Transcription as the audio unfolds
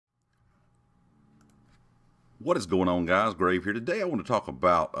What is going on, guys? Grave here. Today I want to talk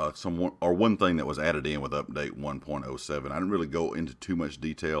about one thing that was added in with update 1.07. I didn't really go into too much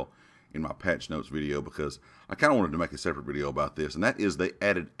detail in my patch notes video because I kind of wanted to make a separate video about this, and that is they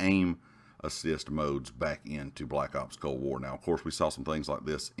added aim assist modes back into Black Ops Cold War. Now, of course, we saw some things like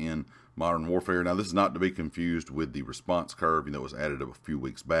this in Modern Warfare. Now, this is not to be confused with the response curve, that was added a few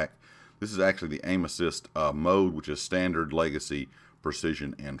weeks back. This is actually the aim assist mode, which is standard, legacy,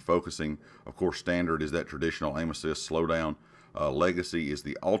 precision, and focusing. Of course, standard is that traditional aim assist slowdown. Legacy is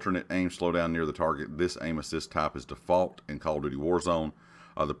the alternate aim slowdown near the target. This aim assist type is default in Call of Duty Warzone.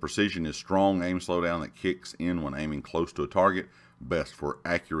 The precision is strong aim slowdown that kicks in when aiming close to a target, best for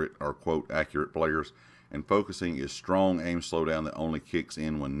accurate or quote accurate players. And focusing is strong aim slowdown that only kicks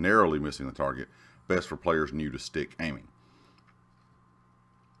in when narrowly missing the target, best for players new to stick aiming.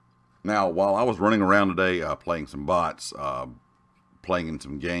 Now, while I was running around today playing some bots, playing in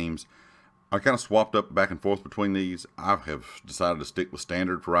some games, I kind of swapped up back and forth between these. I have decided to stick with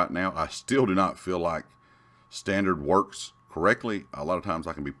standard for right now. I still do not feel like standard works correctly. A lot of times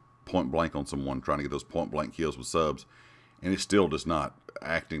I can be point blank on someone trying to get those point blank kills with subs, and it's still just not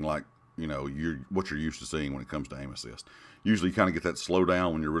acting like what you're used to seeing when it comes to aim assist. Usually you kind of get that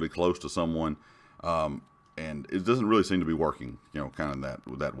slowdown when you're really close to someone, and it doesn't really seem to be working, kind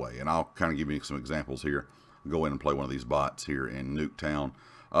of that way. And I'll kind of give you some examples here. Go in and play one of these bots here in Nuketown.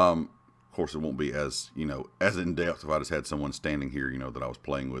 Of course, it won't be as as in depth if I just had someone standing here, that I was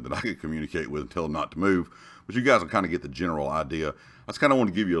playing with that I could communicate with and tell them not to move. But you guys will kind of get the general idea. I just kind of want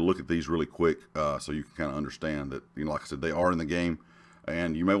to give you a look at these really quick, so you can kind of understand that, like I said, they are in the game,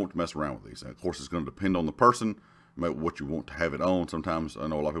 and you may want to mess around with these. And of course, it's going to depend on the person, what you want to have it on. Sometimes I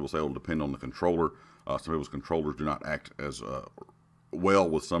know a lot of people say it'll depend on the controller. Some people's controllers do not act as well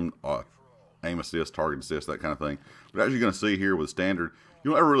with some aim assist, target assist, that kind of thing. But as you're going to see here with standard, you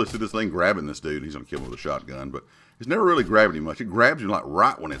don't ever really see this thing grabbing this dude. He's going to kill him with a shotgun, but it's never really grabbing him much. It grabs you like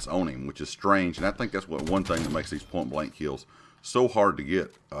right when it's on him, which is strange. And I think that's one thing that makes these point blank kills so hard to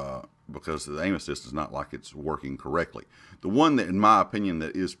get, because the aim assist is not like it's working correctly. The one that, in my opinion,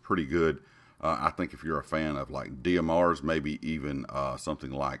 that is pretty good, I think if you're a fan of like DMRs, maybe even something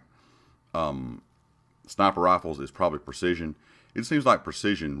like sniper rifles, is probably precision. It seems like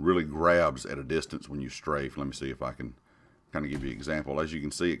precision really grabs at a distance when you strafe. Let me see if I can kind of give you an example. As you can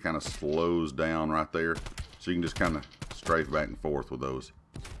see, it kind of slows down right there. So you can just kind of strafe back and forth with those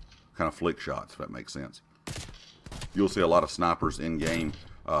kind of flick shots, if that makes sense. You'll see a lot of snipers in game,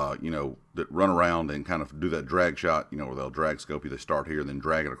 that run around and kind of do that drag shot, where they'll drag scope you. They start here and then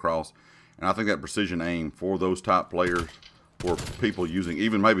drag it across. And I think that precision aim for those top players, or people using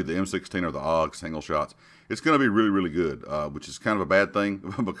even maybe the M16 or the AUG single shots, it's going to be really, really good, which is kind of a bad thing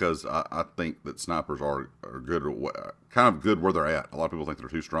because I think that snipers are good, kind of good where they're at. A lot of people think they're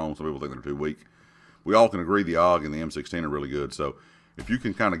too strong. Some people think they're too weak. We all can agree the AUG and the M16 are really good. So if you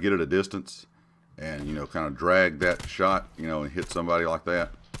can kind of get at a distance and, kind of drag that shot, and hit somebody like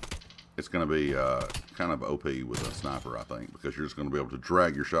that, it's going to be kind of OP with a sniper, I think, because you're just going to be able to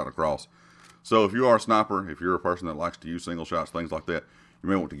drag your shot across. So if you are a sniper, if you're a person that likes to use single shots, things like that, you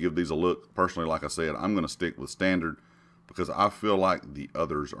may want to give these a look. Personally, like I said, I'm going to stick with standard because I feel like the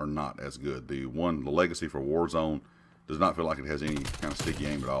others are not as good. The legacy for Warzone does not feel like it has any kind of sticky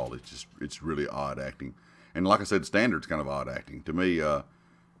aim at all. It's really odd acting. And like I said, standard's kind of odd acting. To me,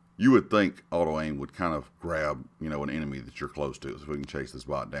 you would think auto aim would kind of grab, an enemy that you're close to. So if we can chase this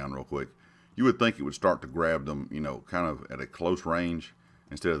bot down real quick, you would think it would start to grab them, kind of at a close range.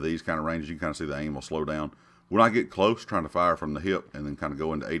 Instead of these kind of ranges, you can kind of see the aim will slow down. When I get close, trying to fire from the hip and then kind of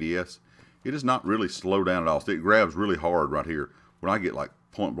go into ADS, it is not really slow down at all. See, it grabs really hard right here. When I get like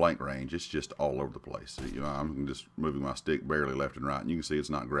point blank range, it's just all over the place. I'm just moving my stick barely left and right, and you can see it's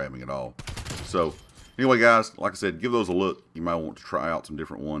not grabbing at all. So anyway, guys, like I said, give those a look. You might want to try out some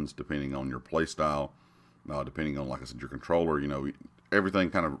different ones depending on your play style, depending on, like I said, your controller. Everything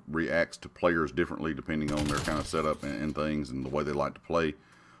kind of reacts to players differently depending on their kind of setup and things and the way they like to play.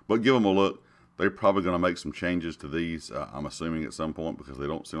 But give them a look. They're probably going to make some changes to these, I'm assuming, at some point, because they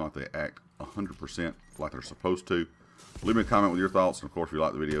don't seem like they act 100% like they're supposed to. Leave me a comment with your thoughts, and of course, if you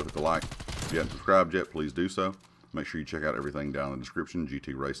like the video, hit the like. If you haven't subscribed yet, please do so. Make sure you check out everything down in the description,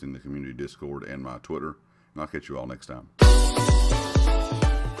 GT Racing, the community Discord, and my Twitter. And I'll catch you all next time.